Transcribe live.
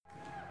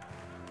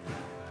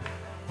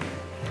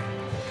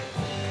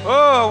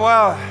Oh,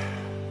 well,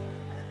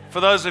 for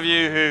those of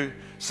you who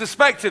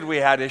suspected we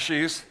had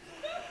issues,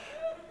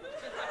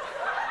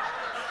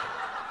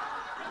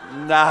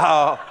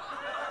 now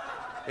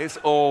it's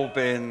all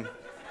been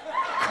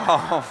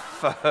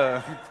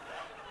confirmed.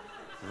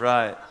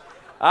 Right.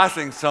 I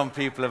think some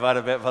people have had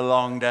a bit of a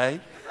long day.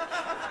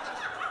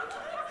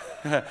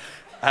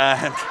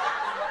 And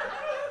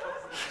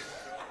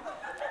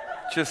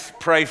just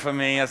pray for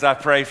me as I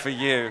pray for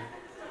you.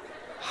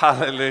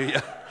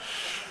 Hallelujah.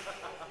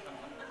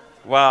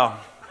 Wow.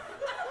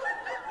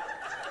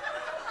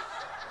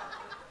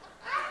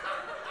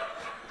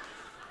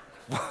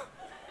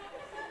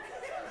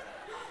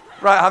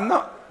 Right, I'm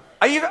not.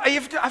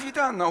 Have you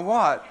done or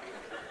what?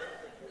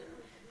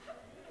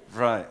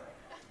 Right.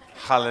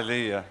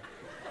 Hallelujah.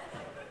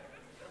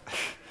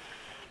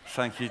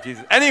 Thank you,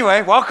 Jesus.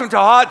 Anyway, welcome to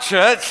Heart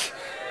Church.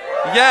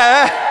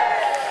 Yeah.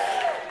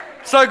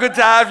 So good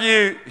to have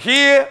you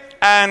here.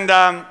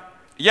 And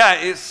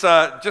it's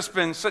just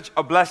been such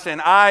a blessing.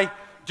 I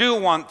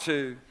want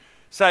to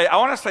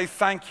say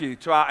thank you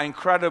to our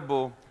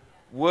incredible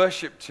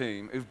worship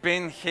team who've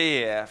been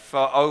here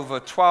for over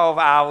 12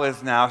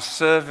 hours now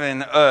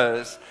serving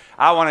us.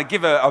 I want to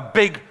give a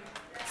big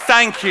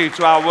thank you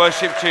to our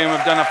worship team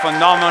who've done a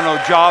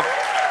phenomenal job.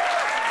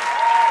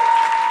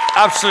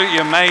 Absolutely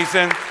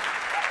amazing.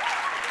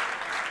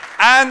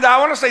 And I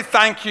want to say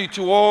thank you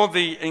to all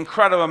the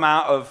incredible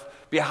amount of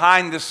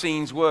behind the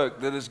scenes work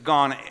that has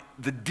gone,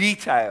 the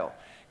detail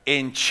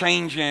in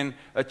changing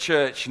a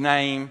church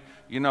name.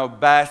 You know,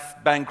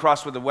 Ben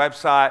Cross with the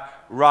website,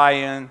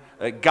 Ryan,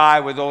 a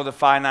guy with all the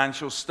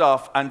financial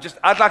stuff. And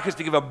I'd like us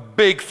to give a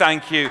big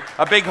thank you,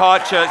 a big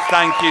Heart Church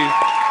thank you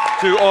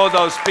to all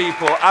those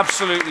people.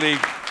 Absolutely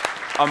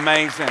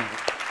amazing.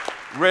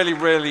 Really,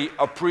 really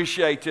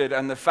appreciated.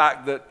 And the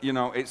fact that,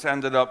 it's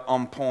ended up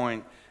on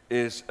point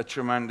is a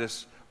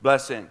tremendous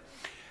blessing.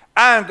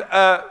 And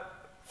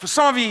for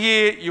some of you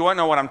here, you won't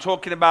know what I'm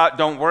talking about.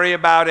 Don't worry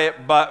about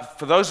it. But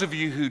for those of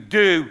you who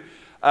do,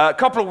 a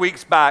couple of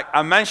weeks back,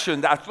 I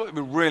mentioned that I thought it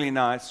would be really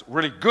nice,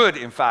 really good,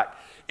 in fact,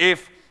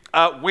 if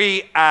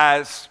we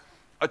as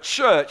a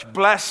church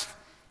blessed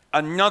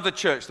another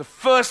church. The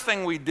first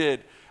thing we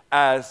did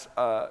as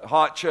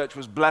Heart Church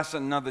was bless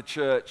another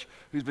church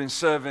who's been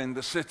serving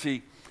the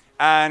city.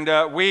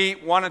 And we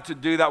wanted to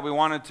do that. We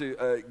wanted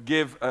to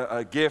give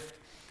a gift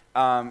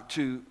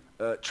to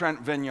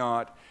Trent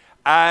Vineyard.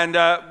 And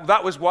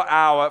that was what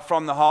our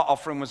From the Heart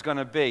offering was going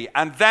to be.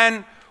 And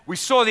then we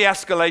saw the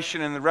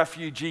escalation in the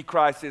refugee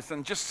crisis,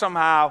 and just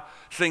somehow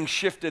things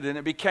shifted, and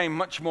it became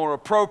much more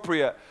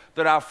appropriate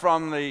that our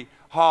From the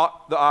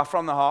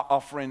Heart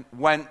offering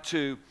went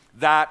to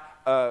that,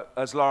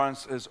 as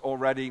Lawrence has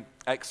already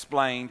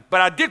explained.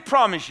 But I did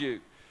promise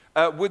you,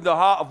 with the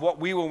heart of what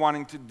we were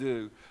wanting to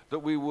do, that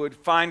we would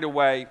find a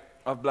way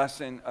of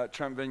blessing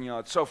Trent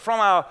Vineyard. So from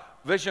our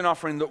vision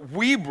offering that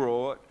we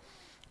brought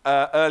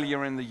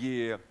earlier in the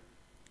year,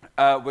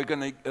 we're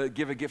going to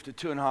give a gift of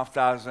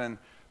 £2,500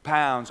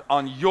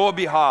 on your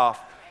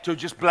behalf to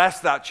just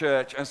bless that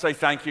church and say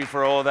thank you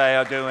for all they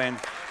are doing.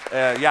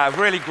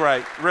 Really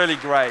great, really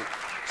great.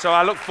 So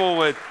I look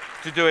forward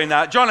to doing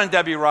that. John and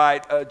Debbie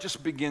Wright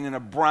just beginning a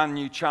brand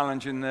new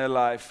challenge in their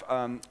life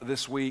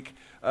this week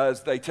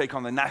as they take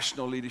on the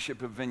national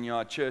leadership of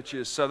Vineyard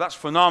Churches. So that's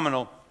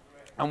phenomenal,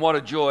 and what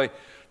a joy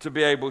to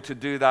be able to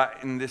do that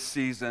in this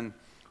season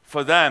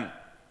for them.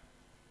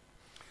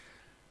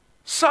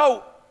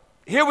 So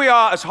here we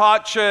are as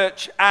Heart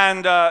Church,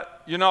 and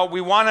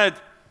we wanted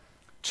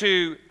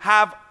to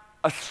have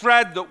a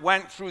thread that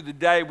went through the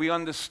day. We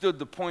understood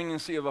the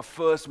poignancy of a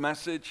first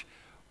message.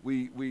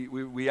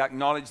 We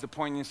acknowledged the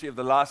poignancy of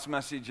the last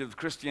message of the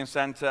Christian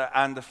Center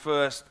and the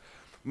first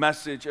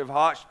message of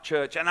Heart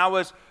Church. And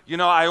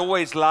I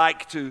always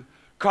like to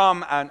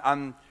come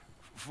and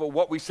for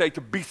what we say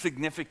to be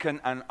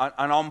significant and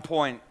on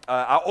point.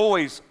 I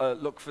always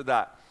look for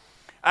that.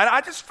 And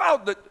I just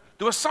felt that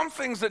there were some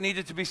things that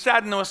needed to be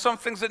said, and there were some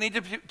things that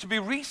needed to be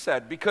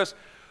resaid, because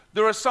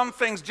there are some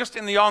things just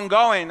in the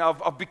ongoing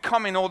of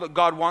becoming all that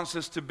God wants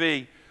us to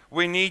be.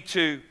 We need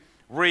to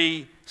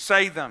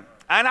re-say them.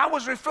 And I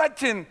was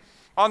reflecting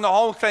on the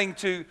whole thing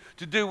to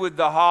do with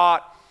the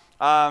heart.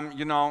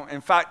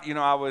 In fact,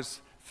 I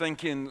was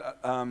thinking,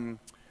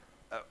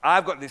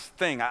 I've got this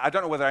thing. I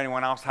don't know whether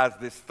anyone else has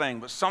this thing,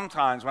 but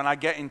sometimes when I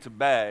get into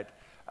bed,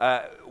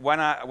 when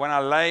I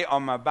lay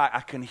on my back,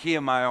 I can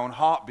hear my own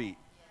heartbeat.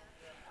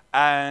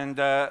 And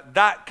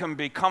that can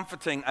be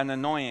comforting and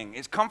annoying.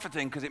 It's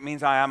comforting because it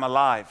means I am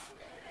alive.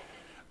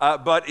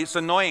 But it's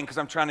annoying because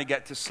I'm trying to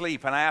get to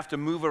sleep, and I have to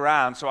move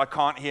around so I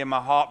can't hear my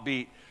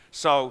heartbeat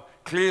so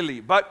clearly.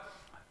 But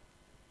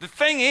the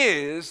thing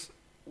is,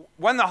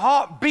 when the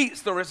heart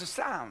beats, there is a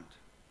sound.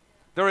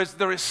 There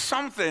is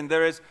something.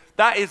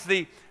 That is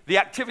the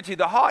activity.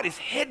 The heart is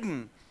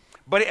hidden,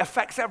 but it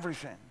affects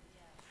everything.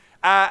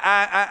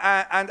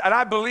 And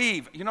I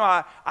believe,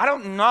 I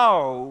don't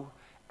know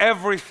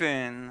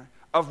everything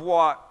of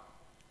what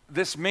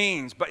this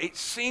means, but it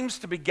seems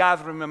to be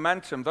gathering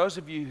momentum. Those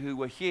of you who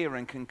were here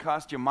and can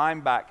cast your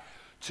mind back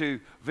to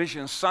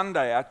Vision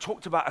Sunday, I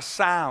talked about a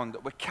sound,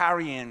 that we're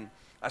carrying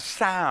a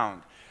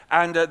sound.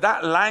 And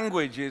that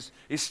language is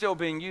still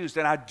being used.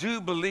 And I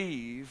do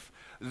believe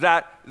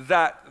that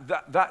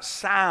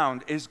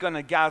sound is going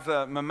to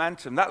gather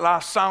momentum. That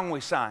last song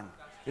we sang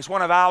is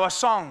one of our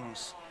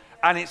songs.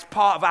 And it's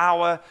part of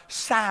our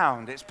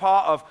sound. It's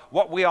part of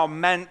what we are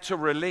meant to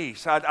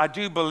release. I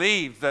do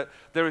believe that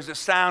there is a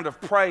sound of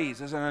praise.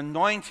 There's an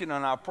anointing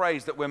on our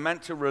praise that we're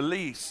meant to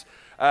release.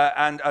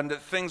 And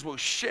that things will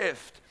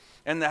shift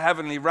in the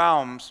heavenly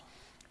realms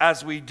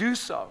as we do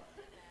so.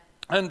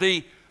 And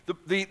the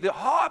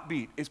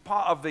heartbeat is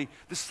part of the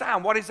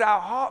sound. What is our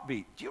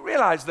heartbeat? Do you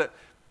realize that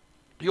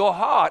your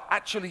heart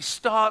actually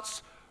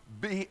starts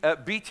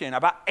beating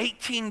about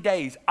 18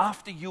 days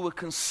after you were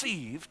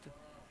conceived?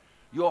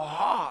 Your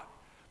heart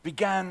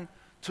began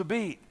to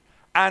beat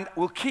and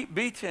will keep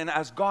beating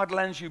as God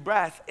lends you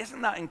breath.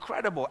 Isn't that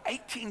incredible?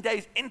 18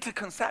 days into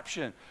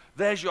conception,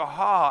 there's your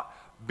heart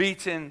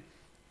beating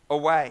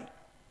away.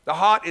 The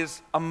heart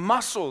is a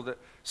muscle that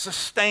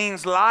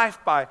sustains life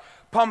by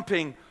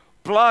pumping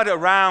blood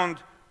around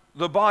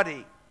the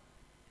body.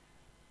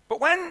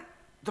 But when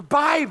the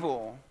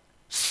Bible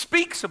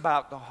speaks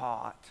about the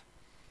heart,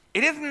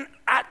 it isn't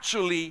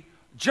actually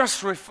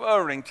just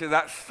referring to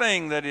that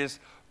thing that is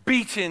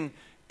beating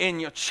in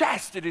your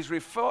chest. It's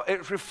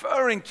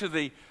referring to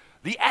the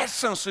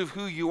essence of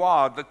who you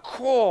are, the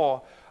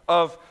core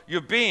of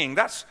your being.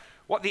 That's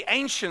what the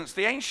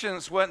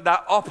ancients weren't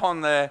that up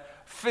on their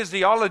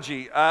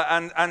physiology,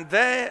 and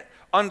their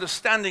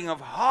understanding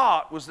of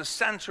heart was the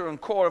center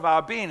and core of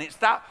our being. It's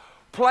that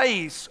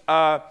place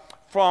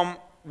from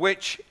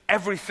which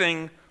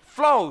everything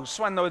flows.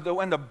 When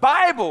the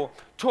Bible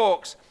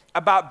talks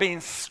about being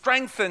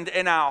strengthened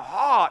in our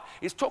heart,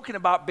 it's talking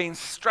about being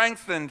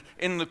strengthened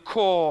in the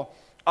core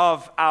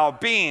of our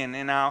being,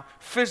 in our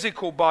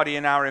physical body,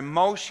 in our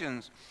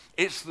emotions.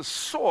 It's the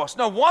source.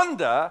 No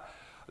wonder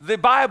the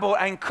Bible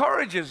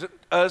encourages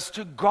us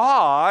to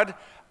guard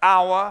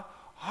our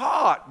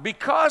heart,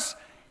 because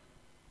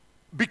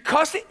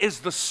it is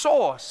the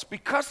source,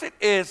 because it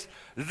is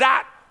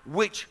that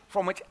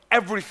from which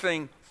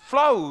everything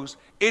flows.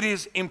 It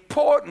is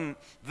important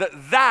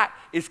that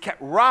is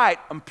kept right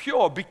and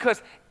pure,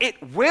 because it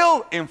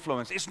will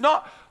influence. It's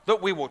not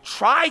that we will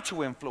try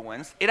to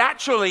influence, it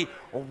actually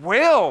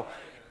will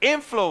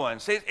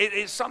influence.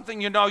 It's something,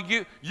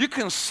 you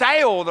can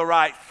say all the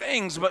right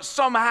things, but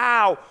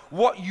somehow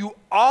what you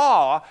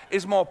are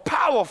is more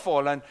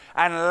powerful and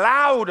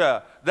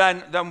louder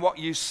than what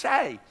you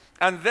say.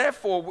 And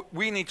therefore,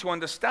 we need to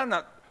understand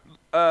that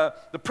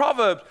the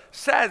proverb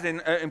says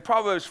in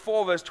Proverbs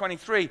 4 verse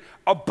 23,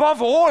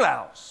 above all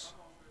else.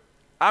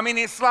 I mean,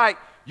 it's like,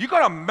 you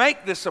got to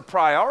make this a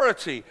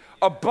priority.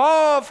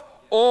 Above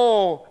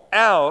all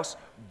else,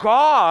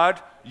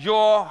 guard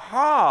your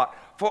heart.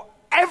 For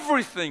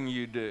everything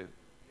you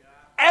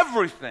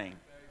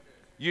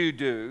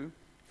do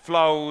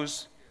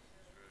flows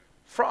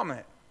from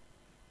it.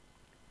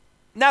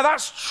 Now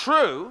that's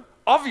true,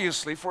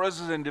 obviously, for us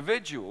as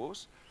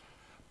individuals,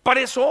 but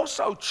it's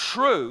also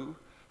true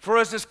for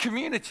us as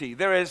community.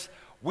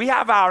 We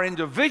have our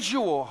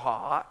individual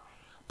heart,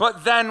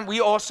 but then we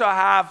also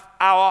have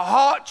our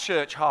heart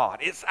church heart.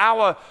 It's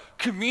our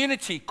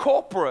community,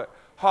 corporate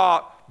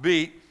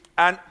heartbeat,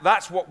 and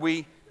that's what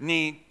we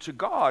need to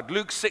guard.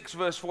 Luke 6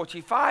 verse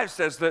 45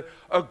 says that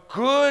a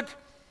good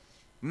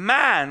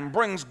man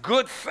brings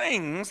good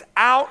things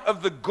out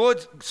of the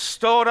good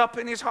stored up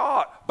in his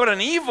heart, but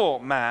an evil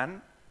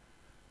man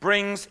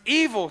brings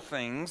evil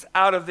things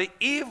out of the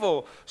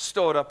evil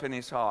stored up in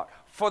his heart.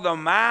 For the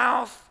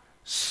mouth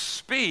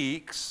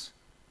speaks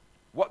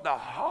what the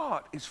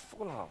heart is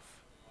full of.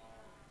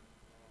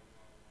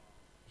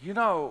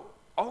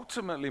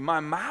 Ultimately, my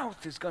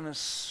mouth is going to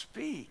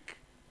speak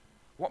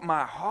what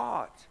my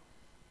heart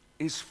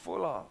is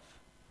full of.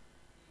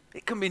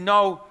 It can be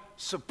no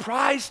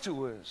surprise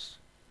to us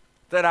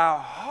that our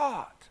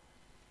heart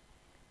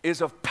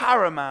is of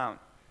paramount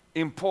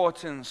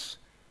importance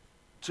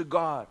to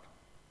God.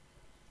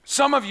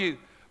 Some of you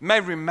may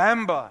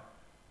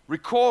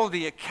recall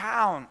the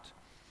account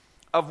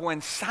of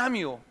when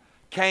Samuel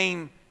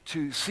came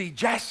to see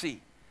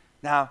Jesse.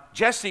 Now,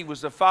 Jesse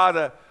was the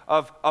father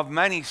of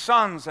many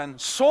sons, and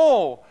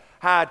Saul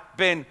had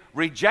been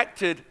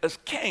rejected as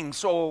king.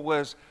 Saul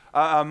was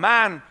a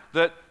man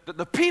that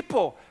the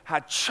people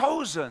had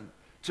chosen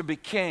to be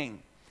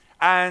king.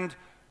 And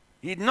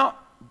he'd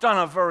not done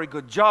a very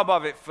good job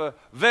of it for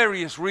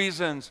various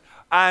reasons.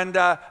 And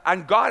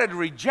God had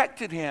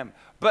rejected him.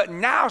 But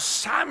now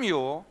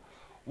Samuel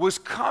was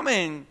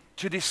coming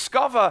to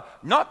discover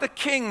not the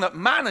king that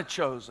man had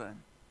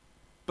chosen,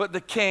 but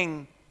the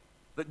king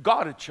that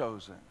God had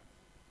chosen.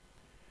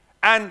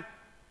 And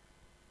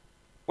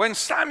when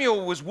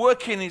Samuel was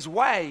working his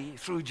way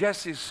through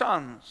Jesse's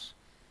sons,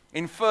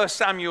 in 1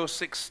 Samuel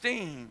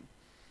 16,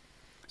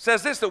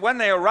 says this, that when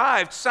they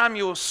arrived,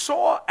 Samuel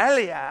saw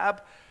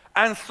Eliab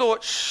and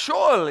thought,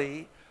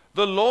 surely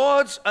the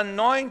Lord's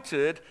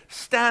anointed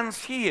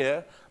stands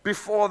here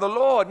before the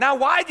Lord. Now,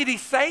 why did he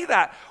say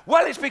that?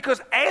 Well, it's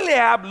because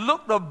Eliab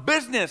looked the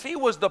business. He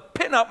was the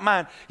pin-up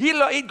man. He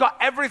got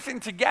everything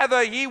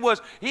together. He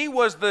was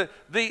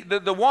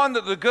the one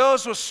that the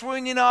girls were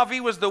swooning of. He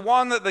was the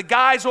one that the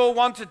guys all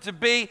wanted to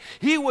be.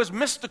 He was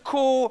Mr.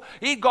 Cool.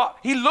 He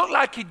looked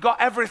like he'd got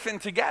everything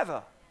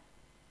together.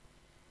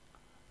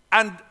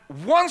 And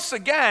once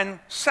again,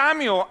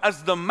 Samuel,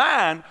 as the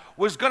man,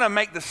 was going to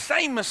make the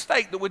same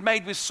mistake that we'd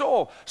made with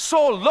Saul.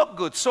 Saul looked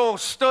good. Saul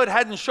stood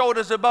head and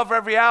shoulders above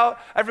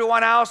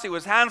everyone else. He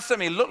was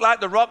handsome. He looked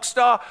like the rock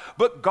star.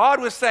 But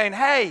God was saying,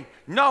 hey,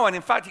 no. And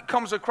in fact, it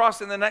comes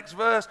across in the next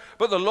verse.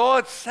 But the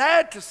Lord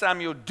said to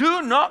Samuel,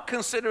 do not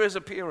consider his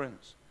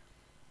appearance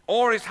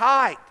or his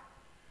height,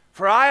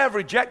 for I have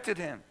rejected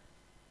him.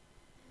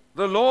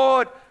 The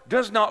Lord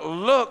does not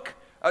look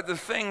at the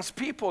things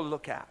people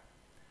look at.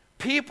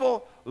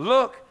 People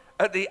look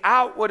at the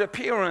outward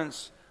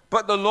appearance,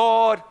 but the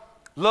Lord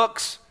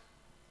looks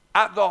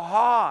at the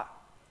heart.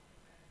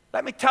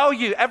 Let me tell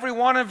you, every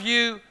one of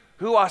you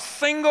who are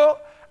single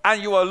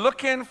and you are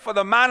looking for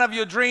the man of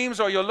your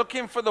dreams, or you're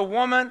looking for the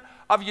woman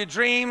of your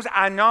dreams,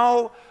 I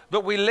know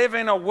that we live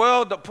in a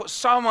world that puts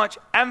so much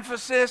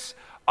emphasis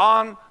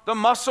on the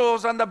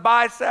muscles and the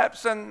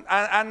biceps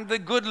and the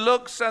good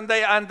looks and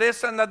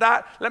this and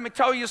that. Let me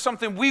tell you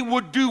something, we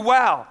would do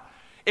well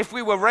if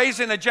we were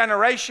raising a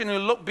generation who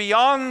looked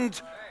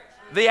beyond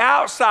the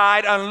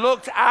outside and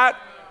looked at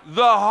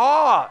the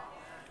heart.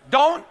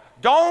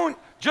 Don't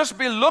just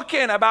be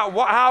looking about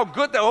how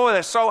good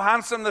they're so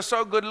handsome, they're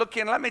so good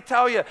looking. Let me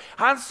tell you,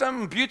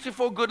 handsome,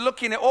 beautiful, good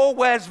looking, it all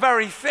wears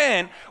very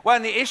thin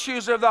when the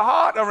issues of the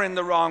heart are in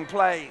the wrong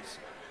place.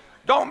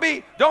 Don't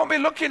be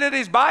looking at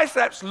his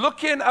biceps.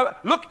 Look,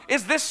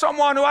 is this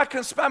someone who I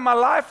can spend my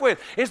life with?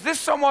 Is this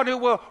someone who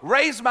will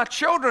raise my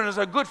children as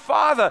a good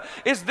father?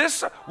 Is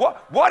this,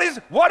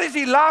 what is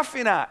he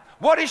laughing at?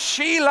 What is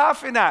she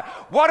laughing at?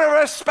 What are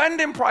her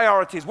spending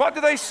priorities? What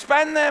do they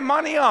spend their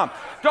money on?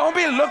 Don't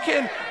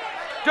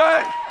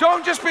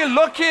just be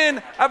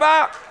looking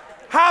about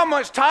how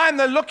much time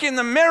they look in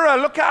the mirror.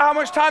 Look at how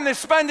much time they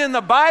spend in the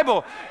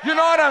Bible. You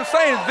know what I'm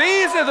saying?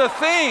 These are the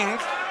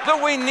things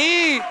that we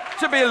need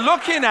to be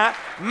looking at.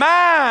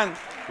 Man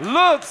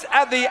looks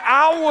at the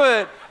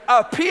outward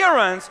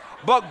appearance,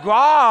 but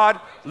God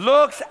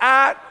looks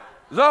at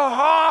the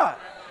heart.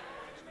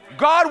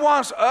 God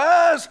wants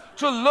us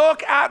to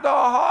look at the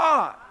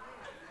heart.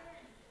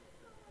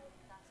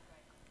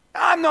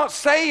 I'm not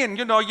saying,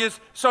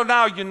 so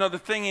now, the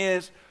thing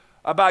is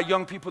about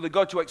young people that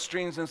go to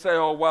extremes and say,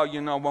 oh,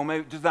 well,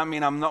 maybe does that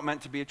mean I'm not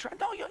meant to be attracted?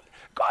 No,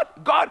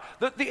 God,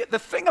 the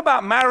thing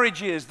about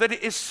marriage is that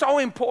it is so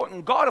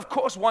important. God, of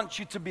course, wants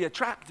you to be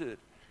attracted.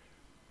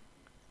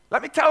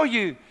 Let me tell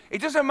you,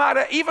 it doesn't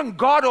matter. Even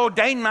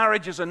God-ordained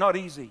marriages are not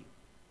easy.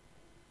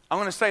 I'm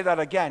going to say that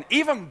again.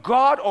 Even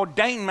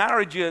God-ordained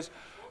marriages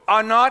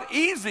are not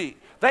easy.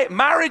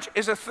 Marriage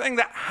is a thing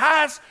that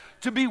has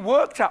to be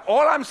worked at.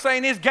 All I'm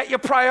saying is get your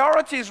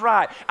priorities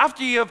right.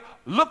 After you've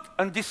looked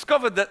and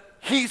discovered that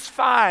he's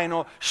fine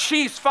or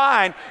she's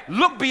fine,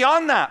 look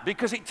beyond that,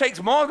 because it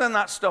takes more than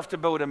that stuff to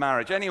build a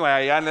marriage.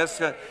 Anyway,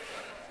 and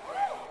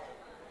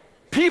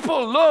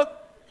people look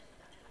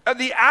at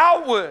the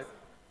outward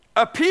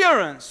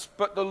appearance,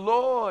 but the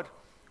Lord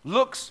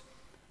looks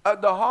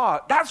at the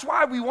heart. That's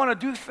why we want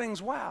to do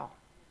things well.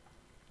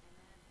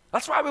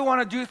 That's why we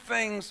want to do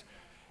things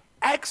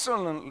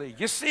excellently.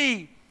 You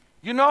see,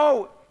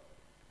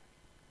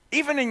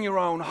 even in your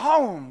own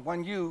home,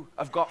 when you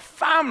have got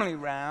family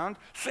round,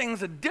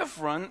 things are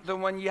different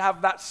than when you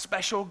have that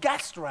special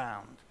guest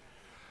round.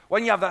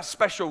 When you have that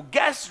special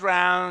guest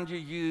round, you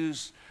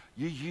use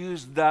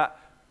that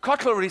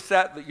cutlery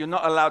set that you're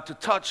not allowed to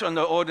touch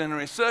under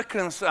ordinary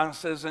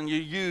circumstances, and you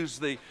use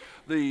the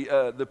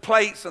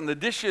plates and the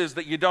dishes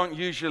that you don't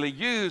usually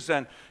use,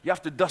 and you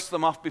have to dust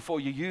them off before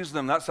you use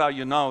them. That's how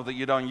you know that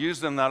you don't use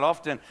them that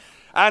often.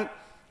 And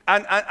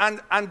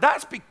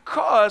that's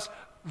because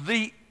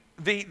the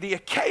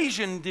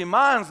occasion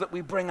demands that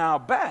we bring our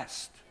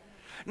best.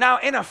 Now,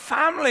 in a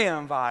family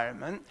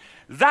environment,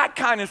 that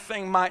kind of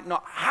thing might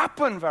not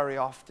happen very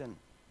often.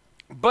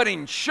 But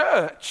in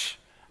church,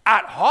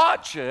 at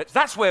Heart Church,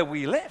 that's where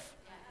we live.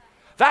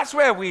 That's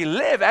where we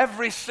live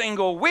every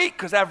single week,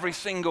 because every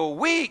single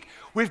week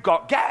we've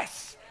got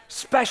guests,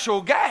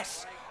 special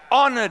guests,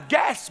 honored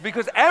guests,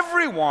 because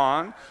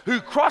everyone who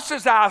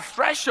crosses our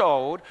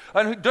threshold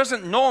and who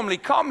doesn't normally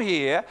come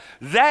here,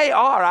 they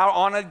are our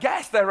honored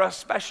guests. They're a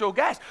special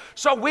guest.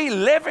 So we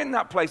live in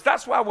that place.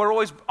 That's why we're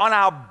always on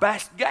our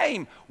best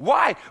game.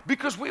 Why?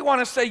 Because we want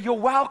to say you're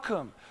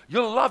welcome.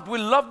 You're loved. We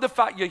love the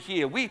fact you're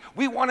here. We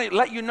want to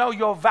let you know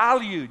you're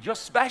valued. You're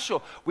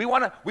special. We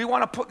want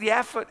to put the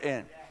effort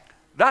in.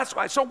 That's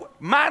why. So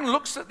man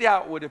looks at the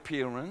outward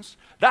appearance.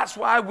 That's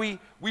why we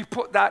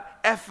put that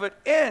effort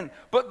in.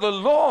 But the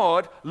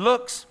Lord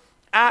looks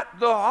at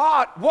the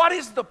heart. What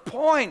is the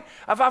point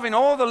of having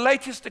all the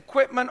latest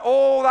equipment,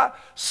 all that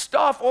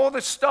stuff, all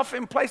the stuff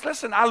in place?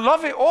 Listen, I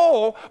love it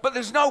all, but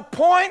there's no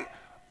point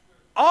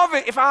of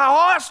it if our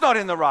heart's not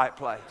in the right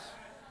place.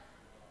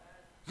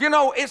 You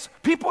know,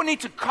 people need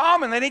to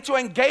come and they need to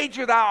engage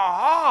with our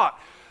heart.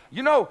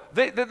 You know,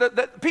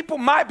 the people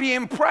might be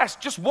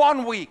impressed just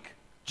 1 week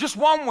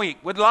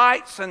with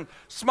lights and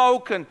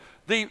smoke and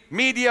the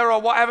media or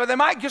whatever. They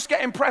might just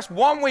get impressed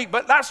 1 week,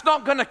 but that's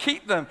not going to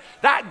keep them.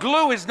 That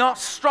glue is not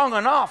strong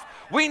enough.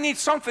 We need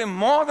something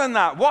more than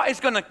that. What is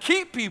going to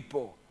keep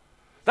people?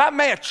 That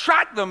may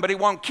attract them, but it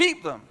won't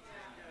keep them.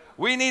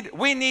 We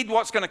need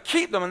what's going to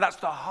keep them, and that's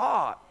the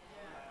heart.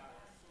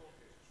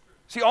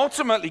 See,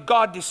 ultimately,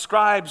 God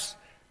describes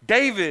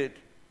David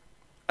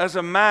as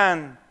a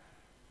man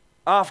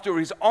after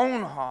his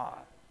own heart.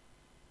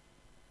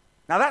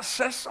 Now that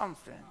says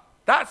something.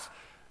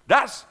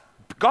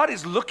 God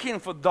is looking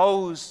for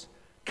those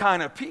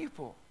kind of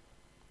people.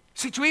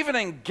 See, to even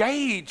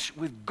engage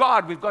with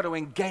God, we've got to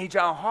engage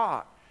our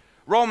heart.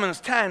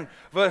 Romans 10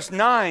 verse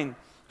 9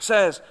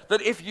 says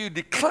that if you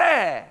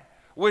declare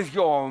with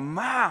your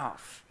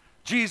mouth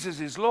Jesus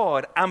is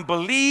Lord and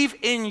believe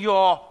in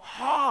your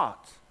heart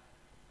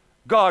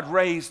God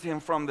raised him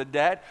from the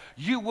dead,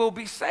 you will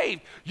be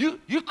saved.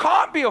 You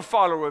can't be a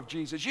follower of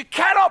Jesus. You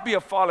cannot be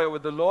a follower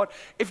of the Lord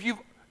if you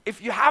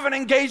haven't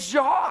engaged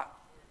your heart.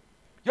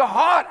 Your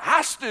heart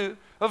has to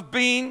have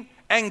been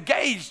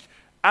engaged,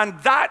 and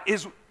that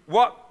is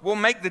what will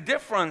make the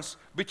difference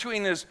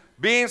between us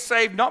being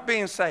saved, not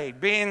being saved,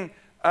 being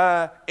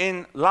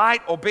in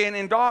light or being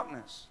in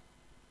darkness.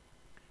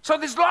 So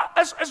there's a lot,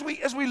 as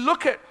we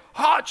look at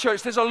Heart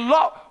Church, there's a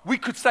lot we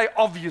could say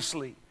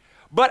obviously.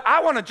 But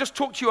I want to just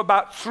talk to you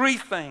about 3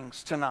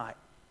 things tonight.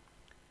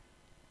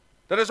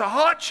 That as a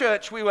Heart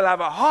Church, we will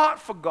have a heart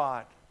for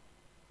God.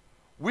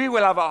 We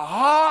will have a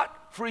heart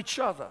for each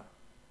other.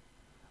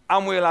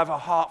 And we'll have a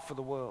heart for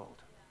the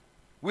world.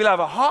 We'll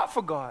have a heart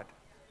for God.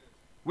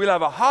 We'll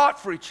have a heart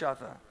for each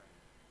other.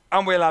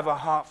 And we'll have a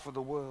heart for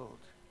the world.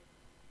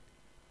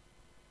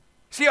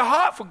 See, a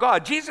heart for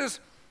God. Jesus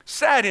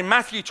said in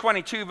Matthew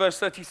 22, verse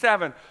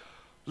 37,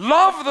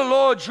 love the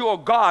Lord your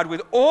God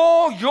with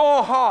all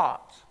your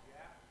heart.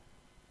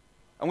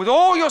 And with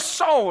all your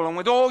soul and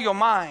with all your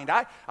mind.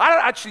 I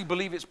don't actually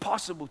believe it's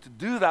possible to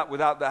do that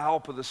without the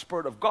help of the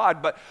Spirit of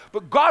God. But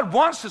God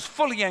wants us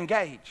fully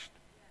engaged.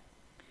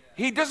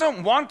 He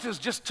doesn't want us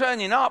just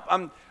turning up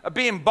and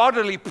being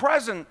bodily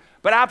present,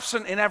 but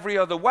absent in every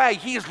other way.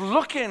 He is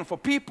looking for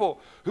people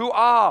who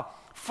are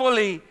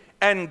fully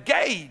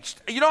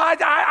engaged. You know,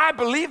 I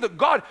believe that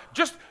God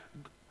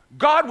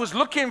was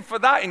looking for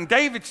that in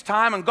David's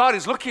time, and God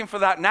is looking for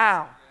that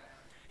now.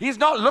 He's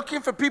not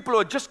looking for people who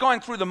are just going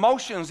through the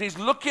motions. He's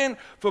looking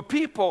for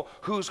people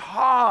whose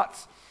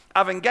hearts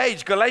have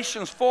engaged.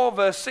 Galatians 4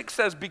 verse 6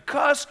 says,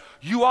 because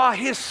you are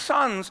his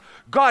sons,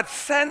 God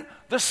sent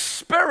the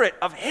Spirit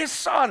of his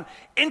Son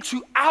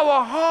into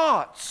our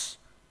hearts.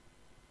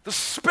 The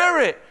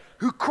Spirit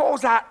who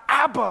calls out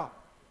Abba,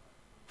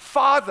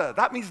 Father.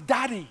 That means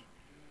Daddy.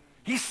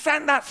 He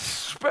sent that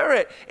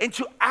Spirit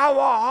into our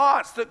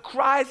hearts that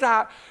cries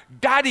out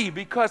Daddy,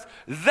 because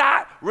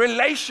that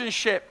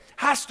relationship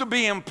has to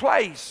be in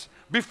place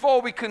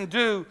before we can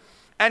do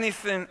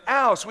anything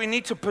else. We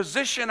need to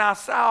position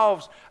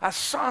ourselves as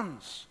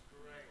sons.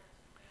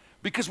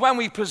 Because when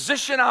we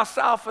position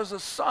ourselves as a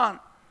son,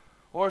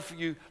 or if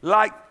you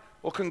like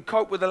or can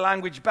cope with the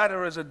language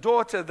better as a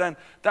daughter, then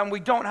we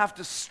don't have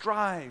to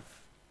strive.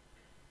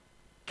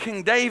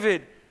 King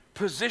David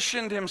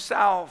positioned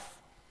himself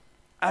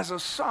as a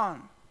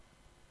son.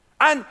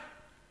 And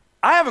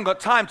I haven't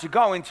got time to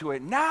go into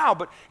it now,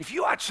 but if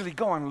you actually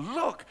go and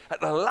look at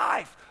the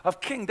life of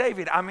King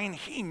David, I mean,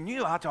 he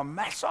knew how to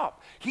mess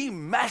up. He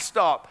messed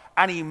up,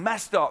 and he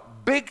messed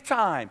up big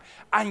time.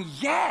 And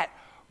yet,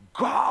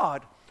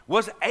 God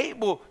was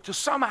able to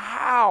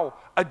somehow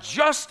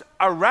adjust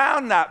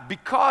around that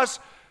because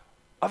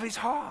of his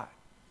heart,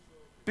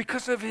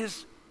 because of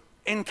his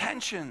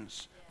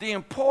intentions. The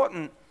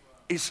importance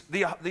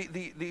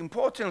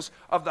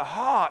of the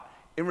heart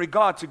in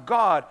regard to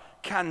God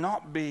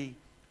cannot be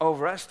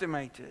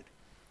overestimated.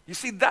 You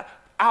see, that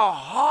our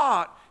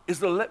heart is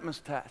the litmus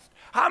test.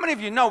 How many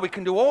of you know we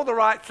can do all the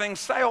right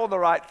things, say all the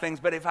right things,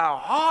 but if our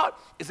heart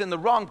is in the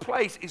wrong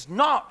place, it's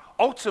not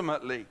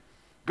ultimately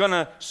going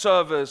to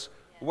serve us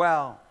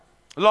well.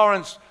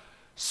 Lawrence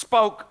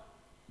spoke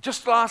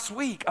just last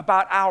week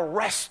about our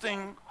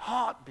resting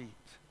heartbeat.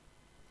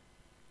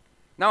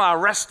 Now, our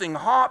resting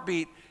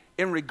heartbeat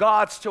in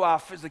regards to our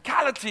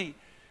physicality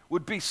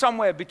would be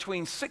somewhere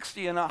between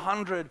 60 and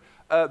 100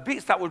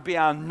 beats. That would be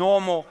our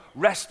normal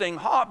resting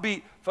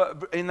heartbeat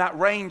in that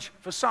range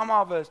for some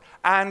of us.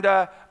 And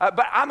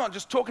but I'm not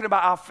just talking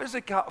about our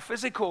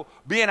physical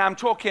being. I'm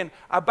talking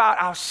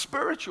about our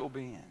spiritual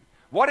being.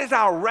 What is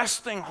our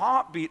resting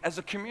heartbeat as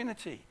a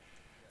community?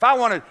 If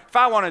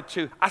I wanted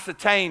to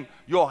ascertain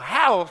your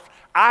health,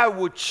 I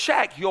would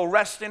check your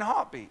resting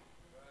heartbeat.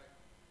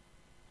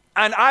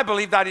 And I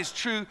believe that is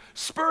true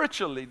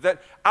spiritually,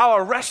 that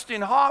our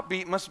resting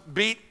heartbeat must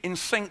beat in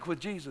sync with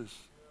Jesus.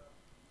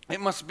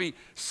 It must be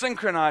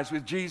synchronized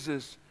with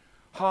Jesus'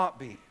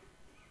 heartbeat.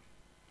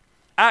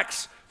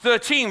 Acts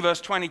 13,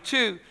 verse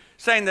 22,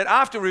 saying that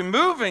after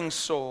removing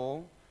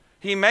Saul,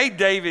 He made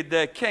David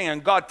their king,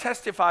 and God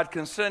testified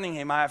concerning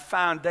him, I have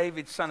found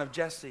David, son of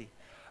Jesse,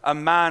 a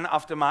man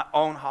after my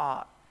own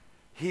heart.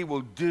 He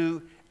will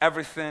do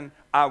everything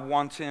I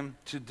want him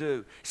to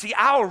do. See,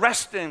 our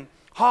resting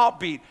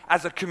heartbeat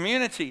as a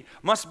community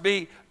must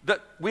be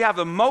that we have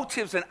the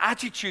motives and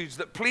attitudes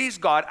that please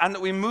God and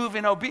that we move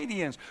in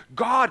obedience.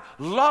 God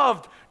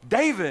loved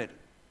David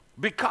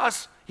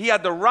because he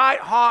had the right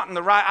heart and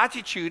the right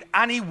attitude,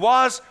 and he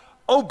was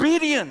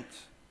obedient.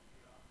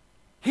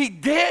 He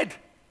did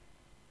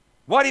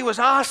what he was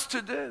asked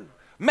to do.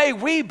 May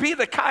we be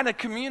the kind of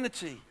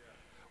community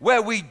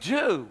where we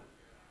do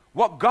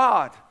what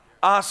God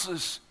asks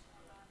us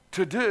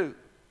to do.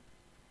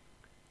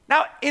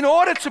 Now, in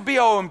order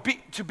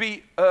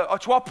to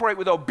operate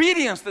with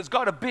obedience, there's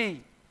got to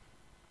be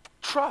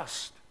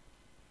trust.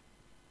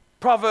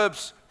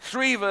 Proverbs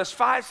 3 verse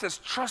 5 says,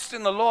 trust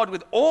in the Lord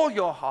with all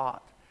your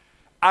heart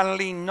and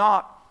lean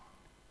not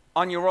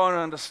on your own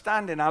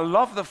understanding. I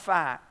love the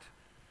fact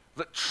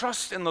that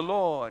trust in the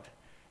Lord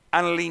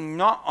and lean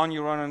not on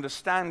your own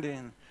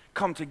understanding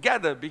come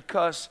together,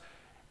 because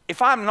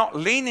if I'm not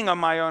leaning on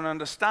my own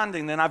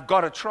understanding, then I've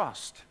got to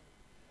trust.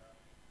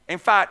 In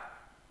fact,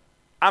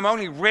 I'm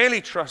only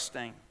really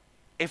trusting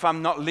if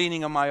I'm not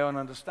leaning on my own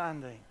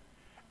understanding.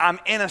 I'm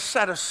in a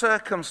set of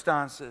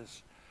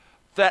circumstances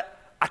that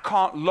I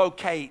can't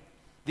locate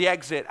the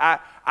exit. I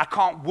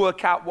can't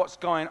work out what's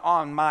going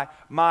on.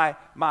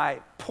 My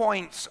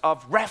points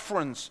of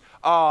reference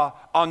are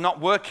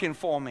not working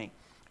for me.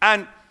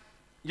 And,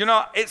 you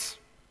know,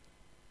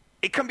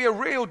 it can be a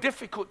real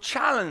difficult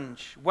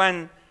challenge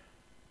when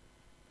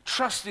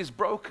trust is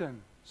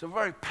broken. It's a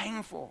very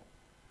painful,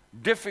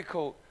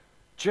 difficult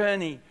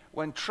journey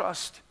when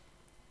trust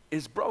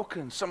is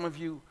broken. Some of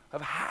you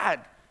have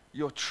had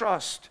your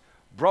trust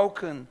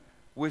broken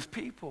with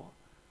people.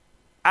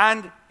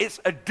 And it's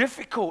a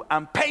difficult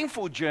and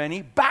painful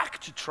journey back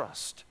to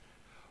trust.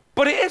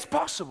 But it is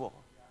possible.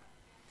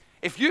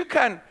 If you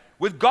can,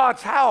 with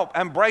God's help,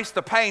 embrace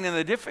the pain and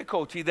the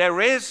difficulty, there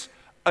is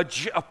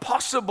a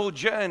possible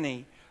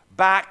journey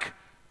back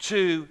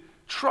to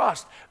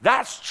trust.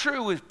 That's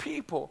true with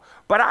people.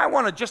 But I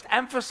want to just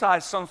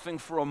emphasize something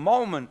for a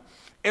moment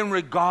in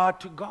regard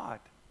to God.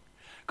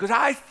 Because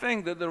I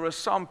think that there are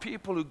some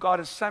people who God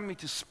has sent me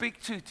to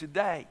speak to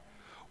today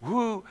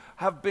who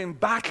have been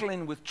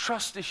battling with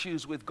trust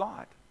issues with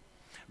God,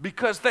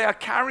 because they are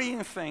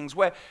carrying things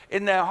where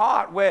in their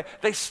heart where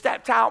they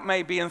stepped out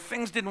maybe and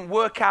things didn't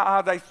work out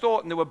how they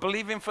thought, and they were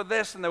believing for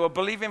this and they were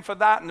believing for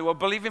that and they were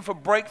believing for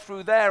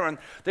breakthrough there and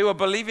they were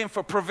believing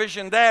for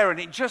provision there, and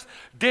it just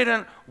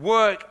didn't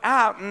work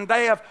out, and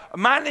they have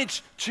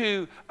managed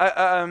to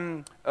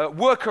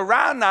work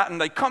around that,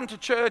 and they come to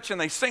church and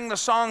they sing the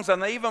songs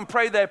and they even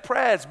pray their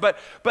prayers, but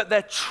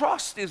their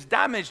trust is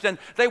damaged, and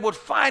they would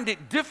find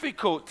it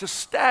difficult to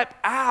step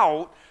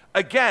out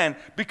again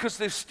because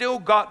they've still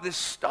got this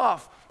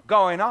stuff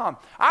going on.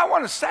 I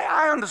want to say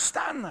I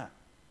understand that.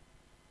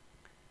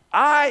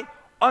 I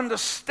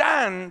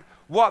understand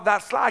what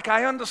that's like.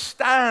 I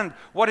understand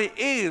what it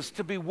is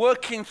to be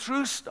working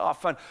through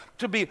stuff and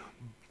to be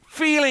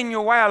feeling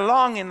your way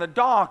along in the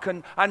dark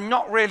and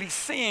not really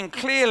seeing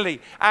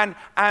clearly, and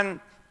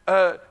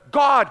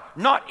God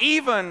not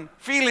even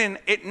feeling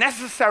it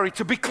necessary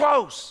to be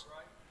close.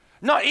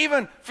 Not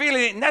even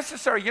feeling it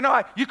necessary. You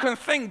know, you can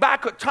think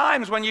back at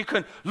times when you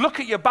can look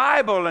at your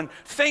Bible and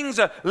things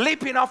are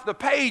leaping off the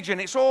page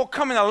and it's all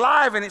coming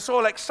alive and it's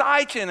all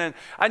exciting,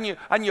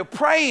 and you're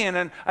praying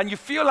and you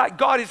feel like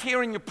God is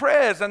hearing your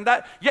prayers, and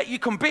that yet you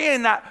can be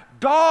in that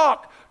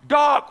dark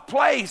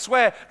place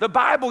where the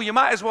Bible, you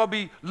might as well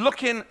be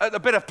looking at a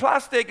bit of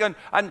plastic,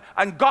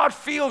 and God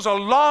feels a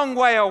long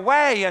way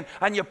away,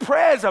 and your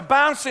prayers are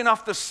bouncing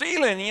off the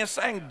ceiling and you're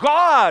saying,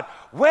 God,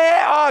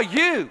 where are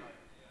you?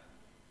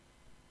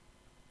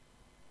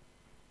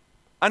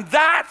 And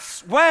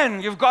that's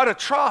when you've got to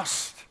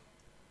trust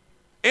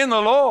in the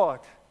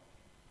Lord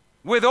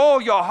with all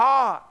your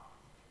heart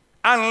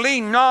and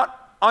lean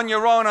not on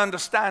your own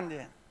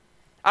understanding.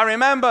 I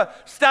remember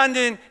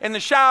standing in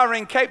the shower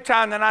in Cape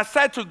Town, and I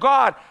said to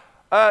God,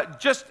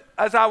 just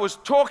as I was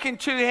talking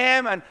to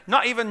him and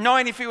not even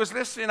knowing if he was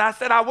listening, I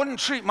said, I wouldn't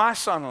treat my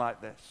son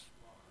like this.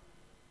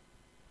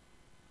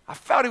 I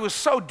felt he was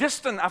so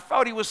distant. I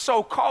felt he was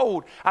so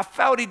cold. I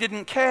felt he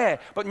didn't care.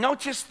 But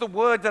notice the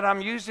word that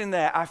I'm using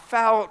there. I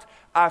felt.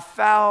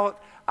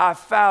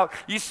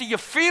 You see, your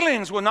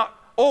feelings will not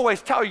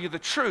always tell you the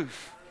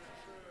truth.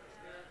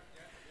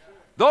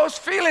 Those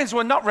feelings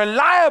were not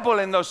reliable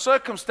in those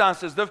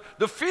circumstances.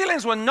 The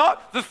feelings were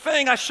not the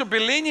thing I should be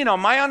leaning on.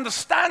 My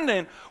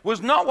understanding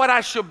was not what I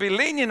should be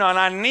leaning on.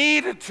 I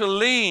needed to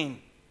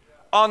lean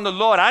on the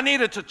Lord. I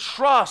needed to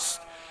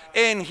trust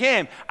in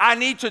him. I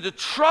need to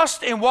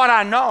trust in what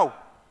I know.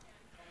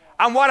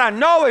 And what I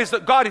know is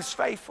that God is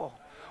faithful.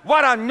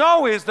 What I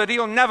know is that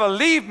he'll never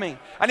leave me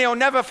and he'll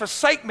never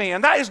forsake me.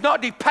 And that is not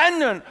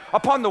dependent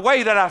upon the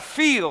way that I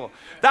feel.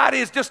 That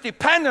is just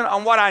dependent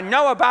on what I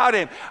know about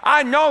him.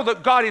 I know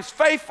that God is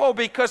faithful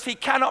because he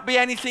cannot be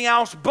anything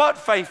else but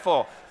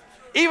faithful.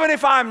 even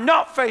if I'm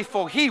not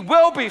faithful, he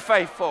will be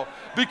faithful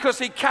because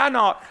he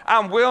cannot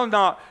and will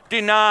not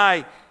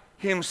deny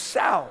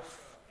himself.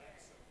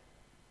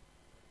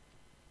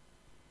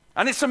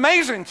 And it's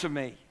amazing to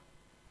me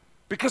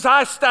because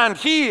I stand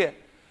here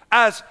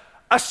as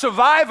a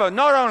survivor,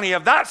 not only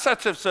of that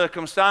set of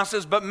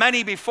circumstances, but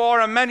many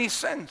before and many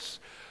since.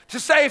 To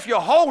say if you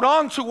hold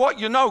on to what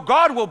you know,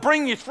 God will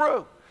bring you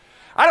through.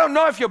 I don't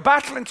know if you're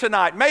battling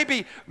tonight.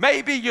 Maybe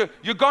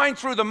you're going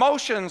through the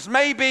motions.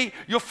 Maybe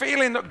you're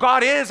feeling that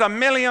God is a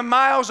million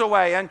miles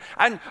away, and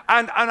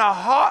a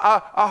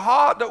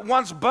heart that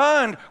once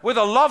burned with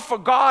a love for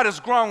God has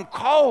grown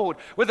cold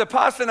with the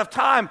passing of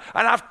time.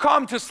 And I've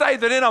come to say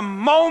that in a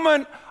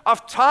moment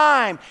of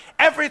time,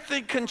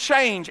 everything can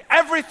change,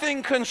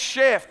 everything can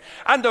shift,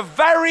 and the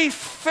very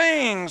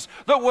things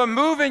that were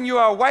moving you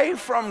away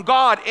from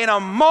God in a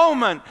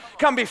moment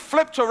can be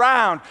flipped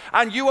around,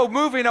 and you are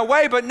moving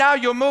away, but now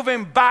you're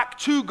moving back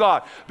to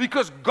God,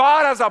 because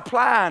God has a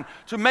plan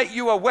to make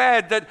you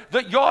aware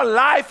that your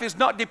life is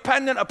not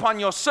dependent upon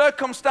your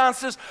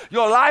circumstances,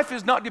 your life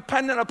is not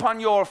dependent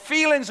upon your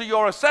feelings or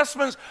your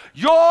assessments.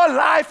 Your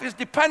life is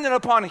dependent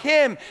upon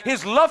Him,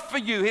 His love for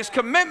you, His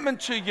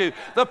commitment to you,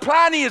 the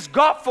plan He has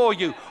got for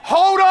you.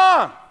 Hold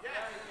on,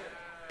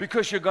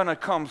 because you're going to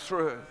come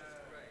through.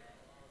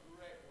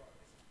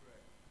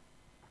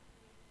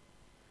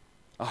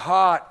 A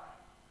heart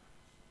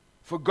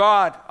for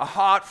God, a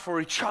heart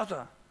for each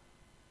other.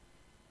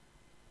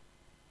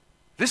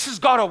 This has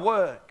got to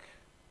work.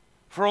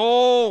 For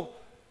all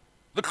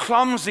the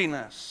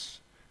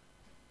clumsiness,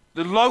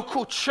 the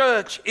local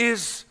church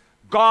is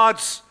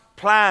God's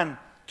plan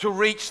to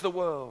reach the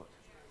world.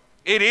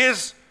 It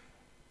is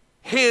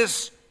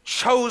His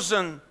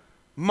chosen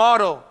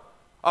model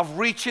of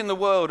reaching the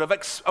world,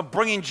 of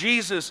bringing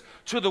Jesus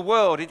to the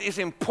world. It is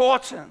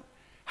important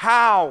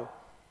how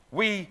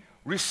we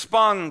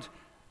respond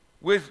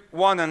with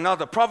one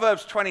another.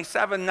 Proverbs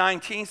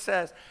 27:19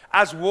 says,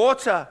 as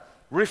water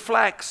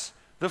reflects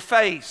the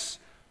face,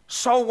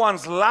 so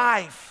one's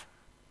life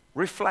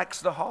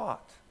reflects the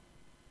heart.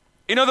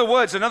 In other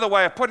words, another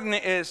way of putting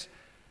it is,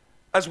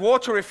 as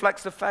water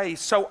reflects the face,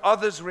 so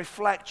others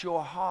reflect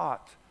your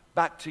heart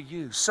back to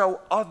you.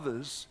 So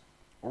others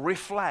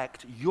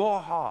reflect your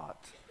heart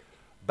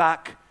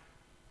back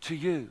to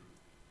you.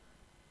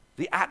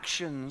 The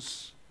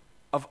actions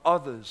of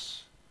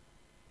others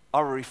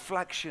are a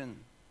reflection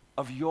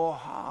of your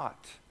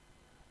heart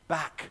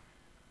back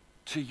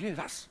to you.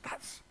 That's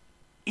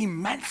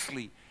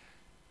immensely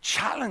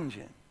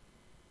challenging.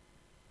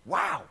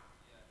 Wow.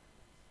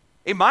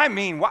 It might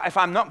mean, if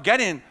I'm not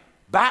getting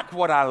back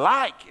what I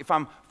like, if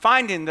I'm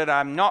finding that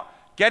I'm not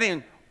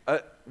getting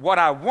what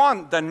I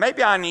want, then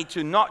maybe I need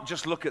to not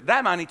just look at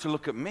them, I need to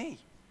look at me.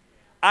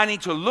 I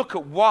need to look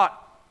at what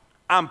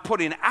I'm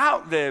putting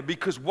out there,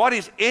 because what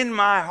is in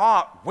my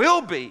heart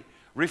will be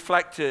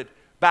reflected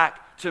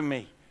back to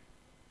me.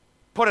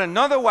 Put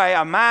another way,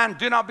 a man,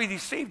 do not be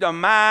deceived,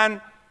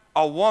 a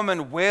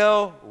woman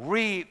will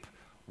reap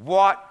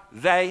what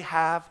they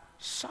have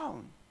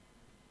sown.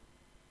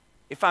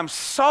 If I'm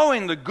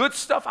sowing the good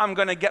stuff, I'm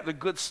going to get the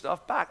good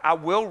stuff back. I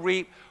will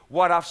reap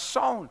what I've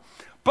sown.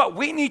 But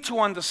we need to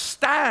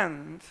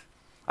understand,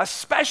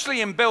 especially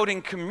in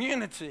building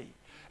community,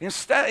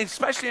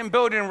 especially in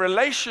building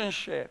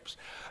relationships,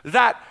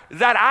 that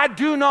I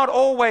do not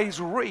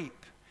always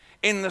reap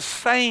in the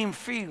same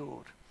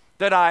field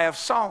that I have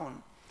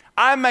sown.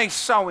 I may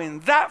sow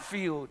in that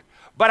field,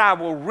 but I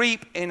will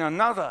reap in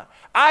another.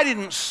 I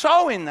didn't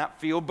sow in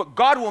that field, but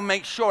God will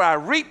make sure I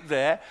reap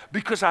there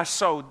because I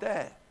sowed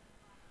there.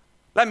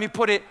 Let me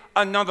put it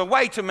another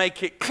way to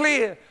make it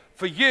clear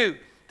for you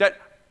that,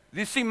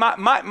 you see,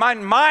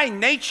 my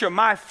nature,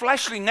 my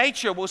fleshly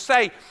nature will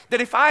say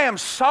that if I am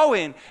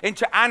sowing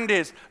into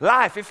Andy's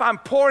life, if I'm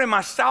pouring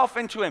myself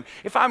into him,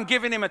 if I'm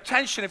giving him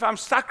attention, if I'm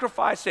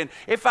sacrificing,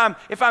 if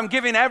I'm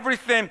giving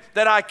everything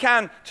that I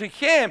can to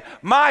him,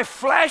 my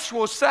flesh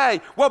will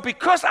say, well,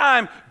 because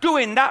I'm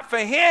doing that for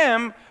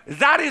him,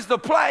 that is the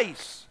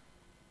place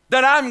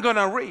that I'm going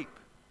to reap.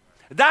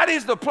 That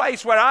is the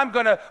place where I'm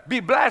going to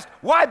be blessed.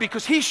 Why?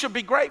 Because he should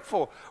be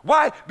grateful.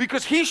 Why?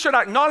 Because he should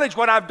acknowledge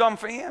what I've done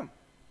for him.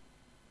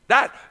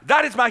 That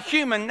is my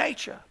human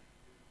nature.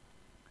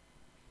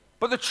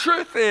 But the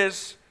truth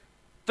is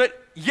that,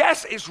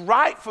 yes, it's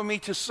right for me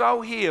to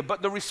sow here,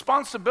 but the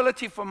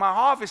responsibility for my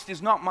harvest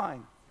is not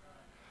mine.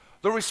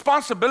 The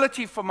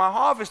responsibility for my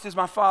harvest is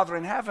my Father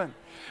in heaven.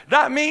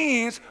 That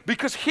means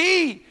because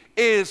he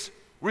is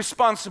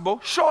responsible,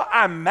 sure,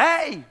 I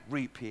may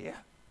reap here.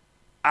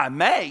 I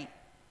may.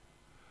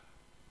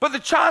 But the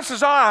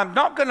chances are I'm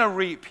not going to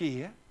reap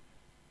here.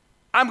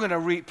 I'm going to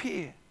reap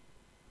here.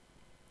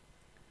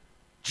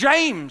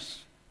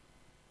 James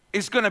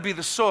is going to be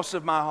the source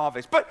of my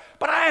harvest. But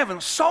I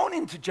haven't sown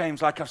into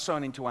James like I've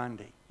sown into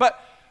Andy.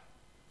 But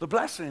the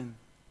blessing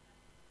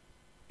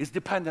is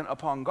dependent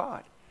upon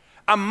God.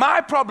 And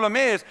my problem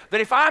is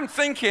that if I'm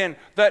thinking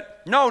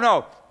that,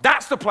 no,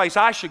 that's the place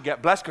I should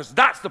get blessed because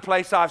that's the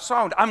place I've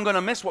sown, I'm going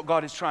to miss what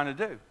God is trying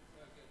to do.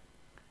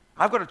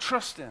 I've got to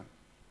trust him.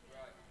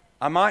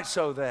 I might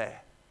sow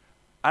there,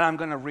 and I'm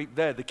going to reap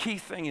there. The key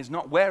thing is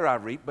not where I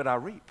reap, but I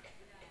reap.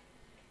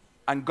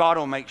 And God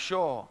will make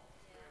sure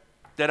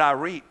that I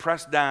reap,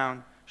 pressed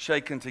down,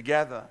 shaken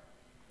together,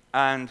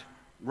 and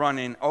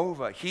running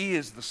over. He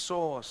is the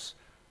source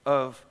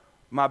of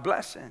my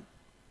blessing.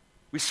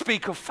 We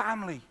speak of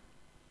family.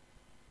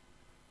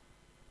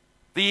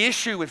 The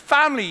issue with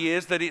family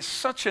is that it's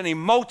such an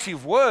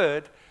emotive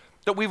word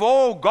that we've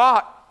all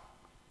got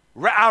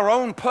our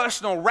own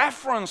personal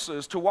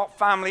references to what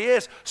family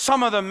is.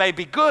 Some of them may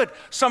be good,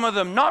 some of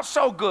them not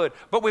so good,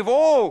 but we've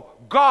all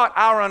got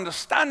our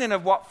understanding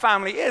of what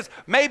family is.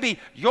 Maybe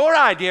your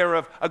idea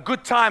of a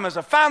good time as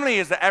a family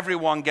is that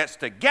everyone gets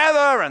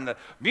together and the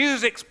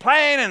music's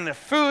playing and the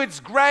food's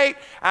great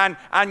and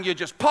you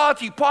just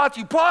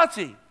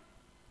party.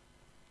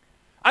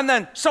 And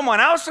then someone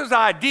else's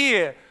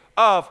idea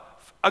of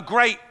a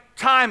great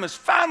time as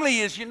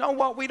family is, you know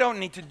what, we don't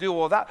need to do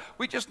all that.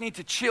 We just need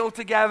to chill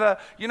together.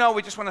 You know,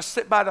 we just want to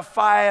sit by the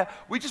fire.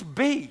 We just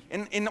be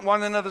in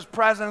one another's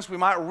presence. We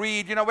might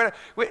read, you know.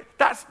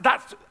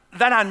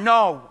 Then I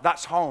know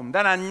that's home.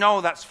 Then I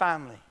know that's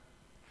family.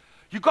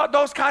 You've got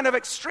those kind of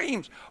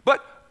extremes.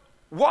 But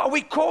what are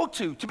we called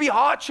to? To be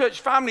Heart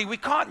Church family, we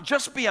can't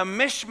just be a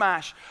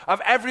mishmash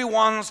of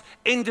everyone's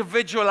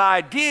individual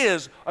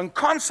ideas and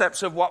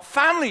concepts of what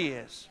family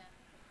is.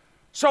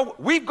 So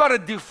we've got to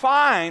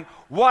define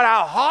what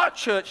our Heart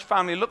Church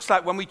family looks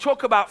like. When we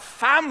talk about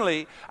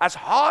family as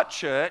Heart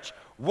Church,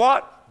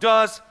 what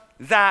does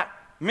that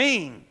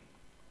mean?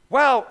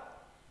 Well,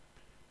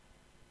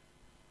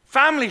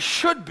 family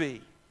should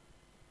be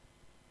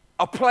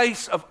a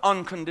place of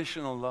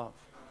unconditional love.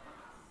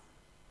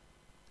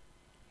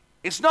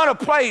 It's not a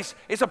place,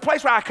 it's a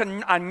place where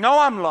I know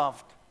I'm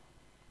loved.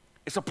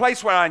 It's a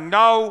place where I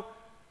know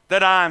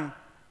that I'm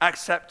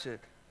accepted.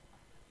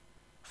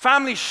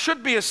 Family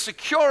should be a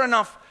secure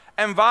enough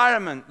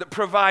environment that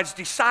provides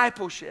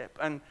discipleship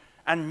and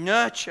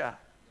nurture,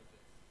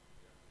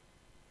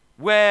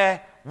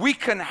 where we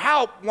can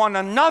help one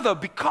another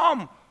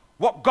become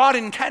what God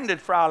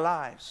intended for our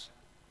lives.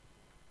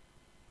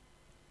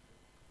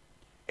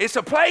 It's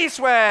a place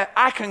where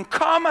I can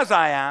come as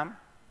I am,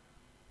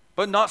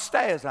 but not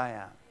stay as I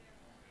am.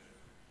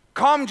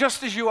 Come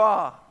just as you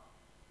are.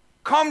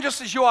 Come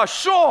just as you are,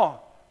 sure.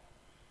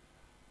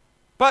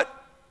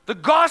 But the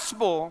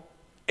gospel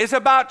is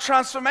about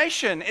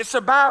transformation. It's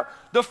about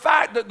the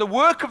fact that the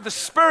work of the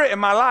Spirit in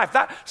my life,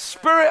 that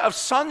spirit of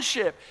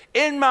sonship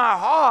in my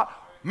heart,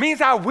 means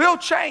I will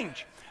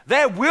change.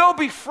 There will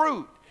be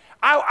fruit.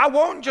 I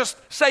won't just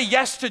say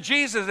yes to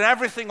Jesus and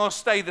everything will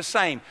stay the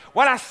same.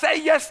 When I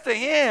say yes to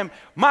Him,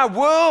 my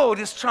world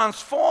is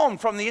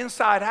transformed from the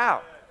inside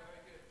out.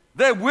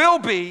 There will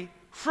be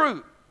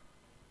fruit.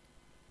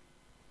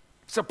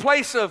 It's a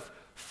place of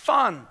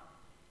fun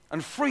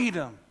and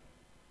freedom.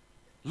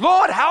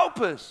 Lord,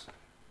 help us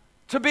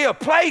to be a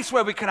place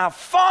where we can have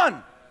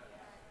fun.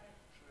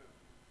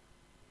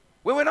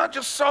 Where we're not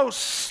just so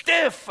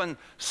stiff and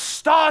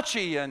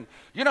starchy and,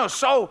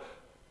 so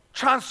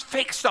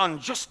transfixed on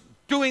just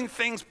doing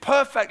things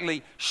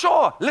perfectly.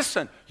 Sure,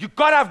 listen, you've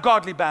got to have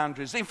godly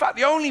boundaries. In fact,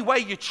 the only way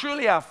you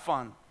truly have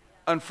fun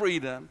and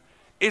freedom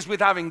is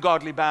with having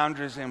godly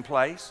boundaries in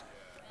place.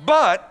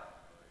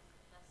 But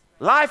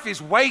life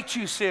is way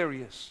too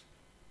serious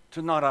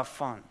to not have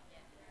fun.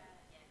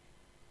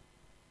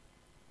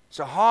 It's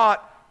a heart,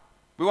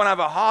 we want to have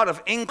a heart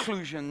of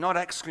inclusion, not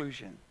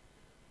exclusion.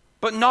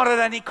 But not at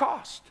any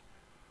cost.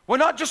 We're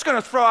not just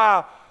going to throw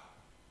our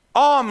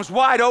arms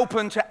wide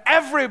open to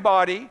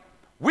everybody.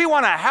 We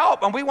want to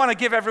help and we want to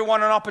give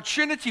everyone an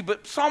opportunity,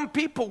 but some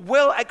people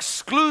will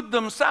exclude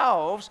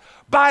themselves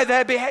by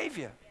their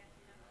behavior.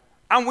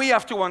 And we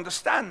have to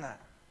understand that.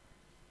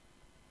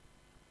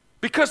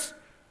 Because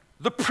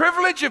the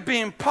privilege of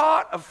being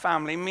part of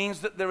family means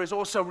that there is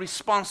also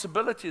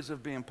responsibilities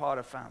of being part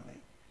of family.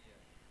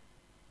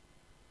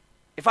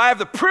 If I have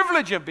the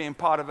privilege of being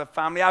part of a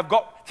family, I've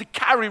got to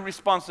carry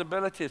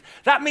responsibilities.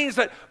 That means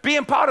that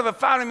being part of a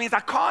family means I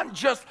can't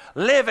just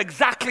live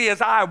exactly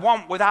as I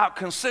want without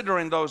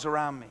considering those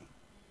around me.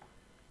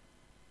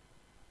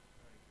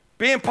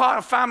 Being part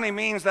of family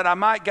means that I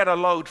might get a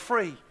load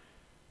free,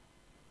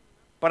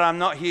 but I'm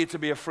not here to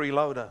be a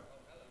freeloader.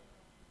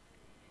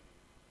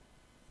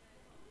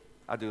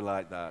 I do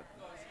like that.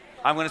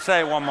 I'm going to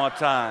say it one more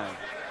time.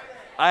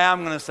 I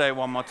am going to say it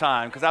one more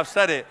time because I've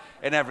said it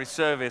in every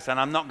service and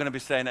I'm not going to be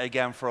saying it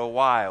again for a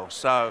while.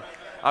 So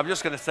I'm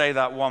just going to say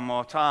that one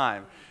more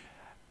time.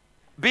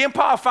 Being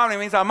part of family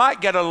means I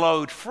might get a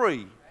load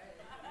free,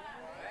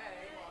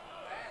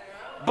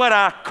 but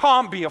I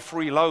can't be a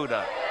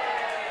freeloader.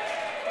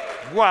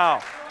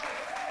 Wow.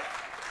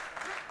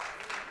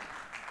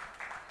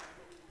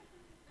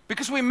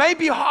 Because we may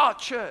be Heart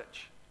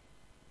Church,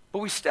 but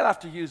we still have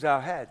to use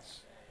our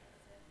heads.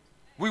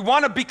 We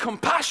want to be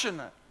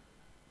compassionate,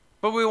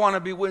 but we want to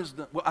be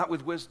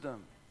with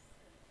wisdom.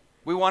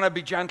 We want to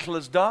be gentle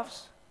as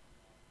doves,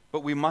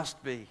 but we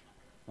must be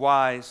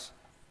wise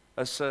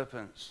as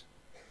serpents.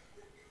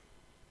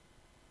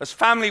 As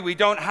family, we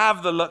don't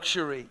have the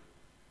luxury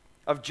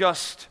of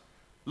just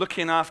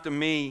looking after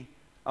me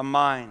and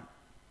mine.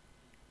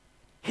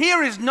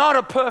 Here is not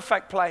a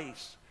perfect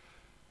place.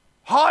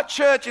 Heart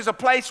Church is a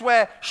place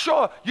where,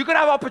 sure, you're going to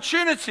have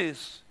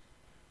opportunities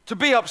to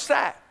be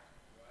upset,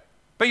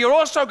 but you're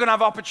also going to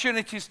have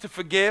opportunities to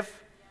forgive.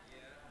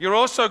 You're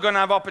also going to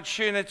have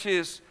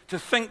opportunities to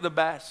think the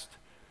best,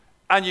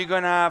 and you're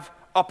going to have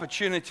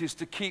opportunities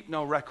to keep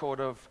no record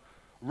of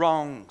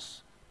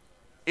wrongs.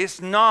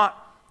 It's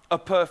not a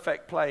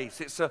perfect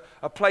place. It's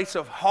a place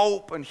of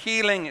hope and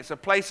healing. It's a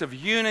place of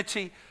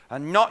unity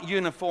and not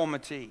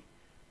uniformity.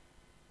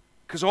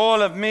 Because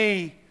all of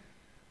me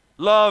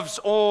loves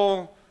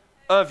all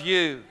of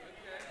you.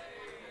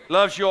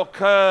 Loves your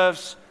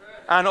curves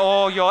and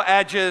all your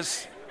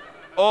edges,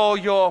 all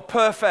your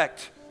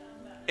perfect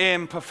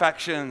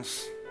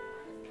imperfections.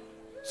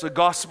 It's the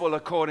gospel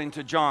according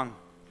to John.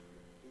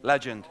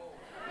 Legend.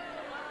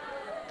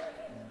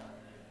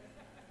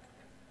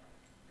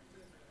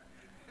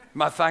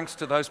 My thanks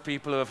to those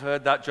people who have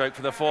heard that joke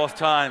for the 4th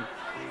time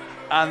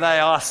and they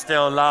are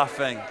still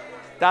laughing.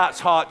 That's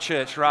Heart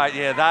Church right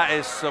here. That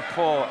is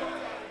support.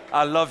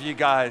 I love you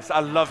guys. I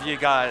love you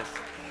guys.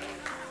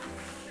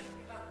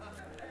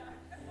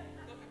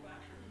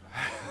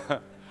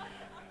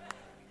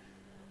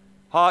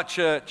 Heart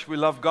Church, we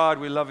love God,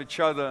 we love each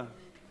other,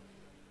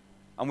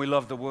 and we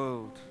love the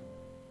world.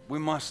 We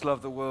must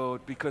love the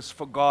world because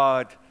for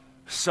God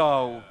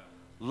so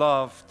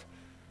loved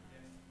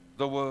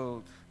the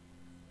world.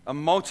 And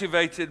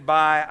motivated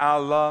by our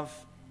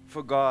love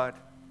for God,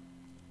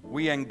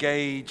 we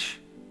engage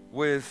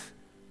with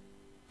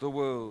the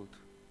world.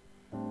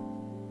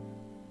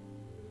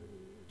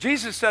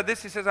 Jesus said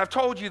this, he says, I've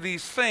told you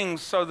these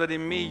things so that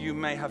in me you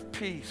may have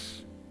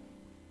peace.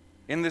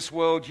 In this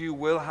world you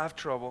will have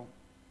trouble,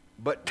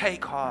 but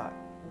take heart.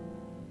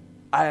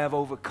 I have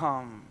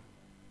overcome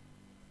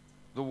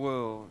the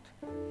world.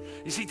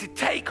 You see, to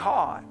take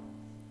heart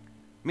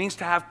means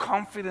to have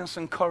confidence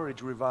and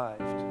courage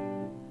revived.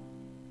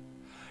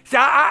 See,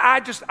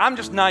 I'm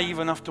just naive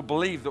enough to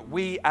believe that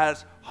we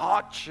as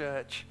Heart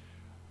Church,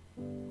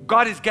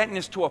 God is getting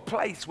us to a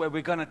place where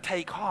we're going to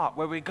take heart,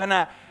 where we're going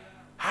to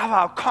have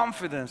our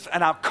confidence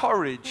and our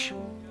courage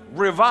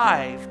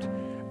revived,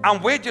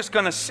 and we're just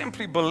going to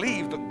simply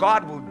believe that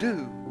God will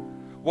do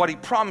what he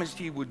promised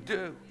he would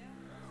do.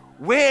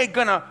 We're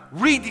going to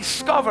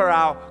rediscover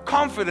our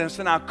confidence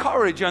and our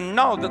courage and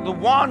know that the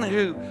one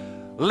who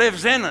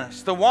lives in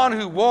us, the one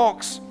who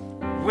walks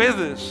with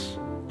us,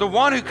 the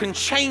one who can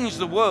change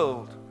the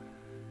world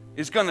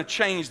is going to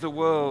change the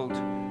world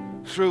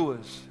through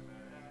us.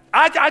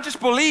 I just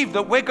believe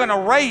that we're going to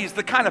raise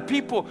the kind of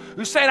people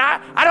who say,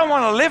 I don't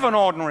want to live an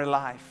ordinary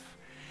life.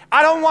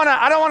 I don't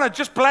want to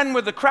just blend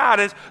with the crowd.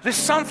 There's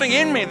something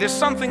in me, there's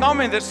something on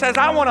me that says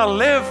I want to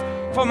live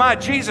for my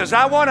Jesus.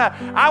 I want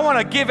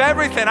to give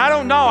everything. I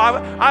don't know.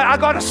 I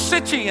got a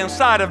city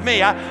inside of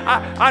me.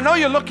 I know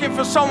you're looking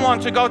for someone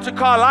to go to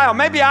Carlisle.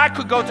 Maybe I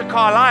could go to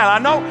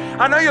Carlisle.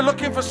 I know you're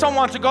looking for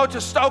someone to go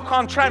to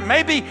Stoke-on-Trent.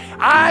 Maybe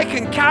I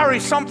can carry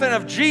something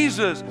of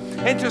Jesus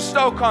into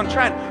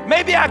Stoke-on-Trent.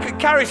 Maybe I could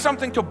carry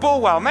something to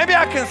Bulwell. Maybe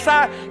I can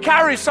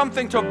carry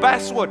something to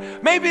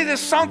Bestwood. Maybe there's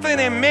something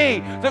in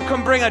me that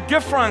can bring a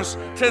difference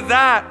to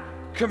that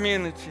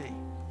community.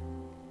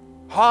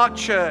 Heart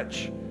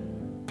Church,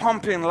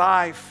 pumping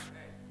life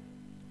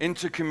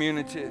into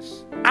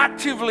communities,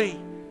 actively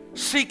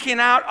seeking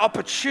out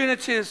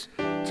opportunities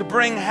to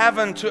bring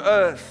heaven to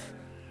earth,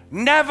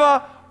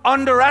 never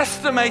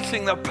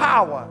underestimating the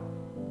power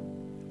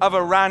of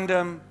a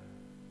random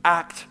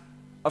act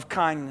of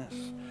kindness.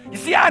 You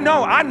see, I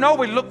know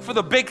we look for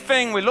the big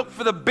thing, we look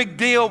for the big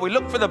deal, we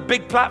look for the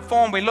big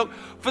platform, we look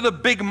for the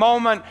big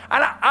moment,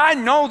 and I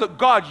know that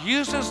God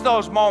uses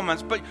those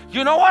moments, but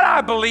you know what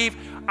I believe?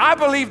 I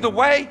believe the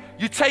way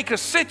you take a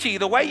city,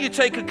 the way you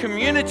take a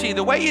community,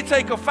 the way you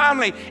take a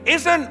family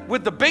isn't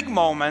with the big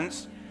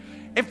moments.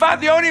 In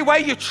fact, the only way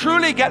you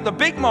truly get the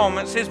big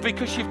moments is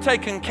because you've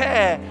taken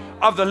care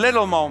of the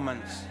little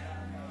moments.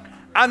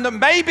 And that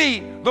maybe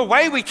the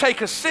way we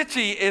take a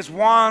city is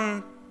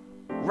one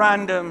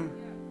random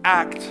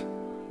act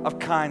of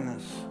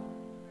kindness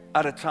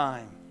at a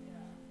time.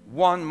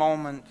 One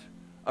moment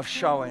of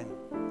showing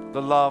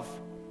the love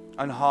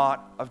and heart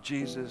of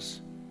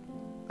Jesus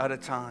at a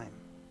time.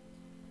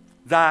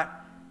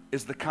 That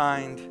is the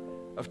kind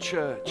of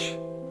church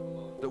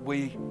that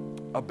we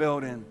are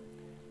building.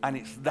 And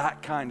it's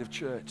that kind of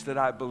church that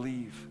I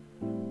believe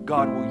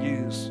God will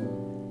use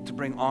to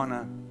bring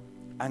honor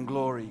and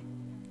glory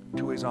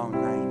to his own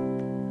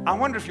name. I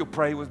wonder if you'll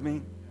pray with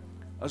me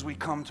as we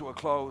come to a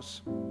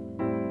close.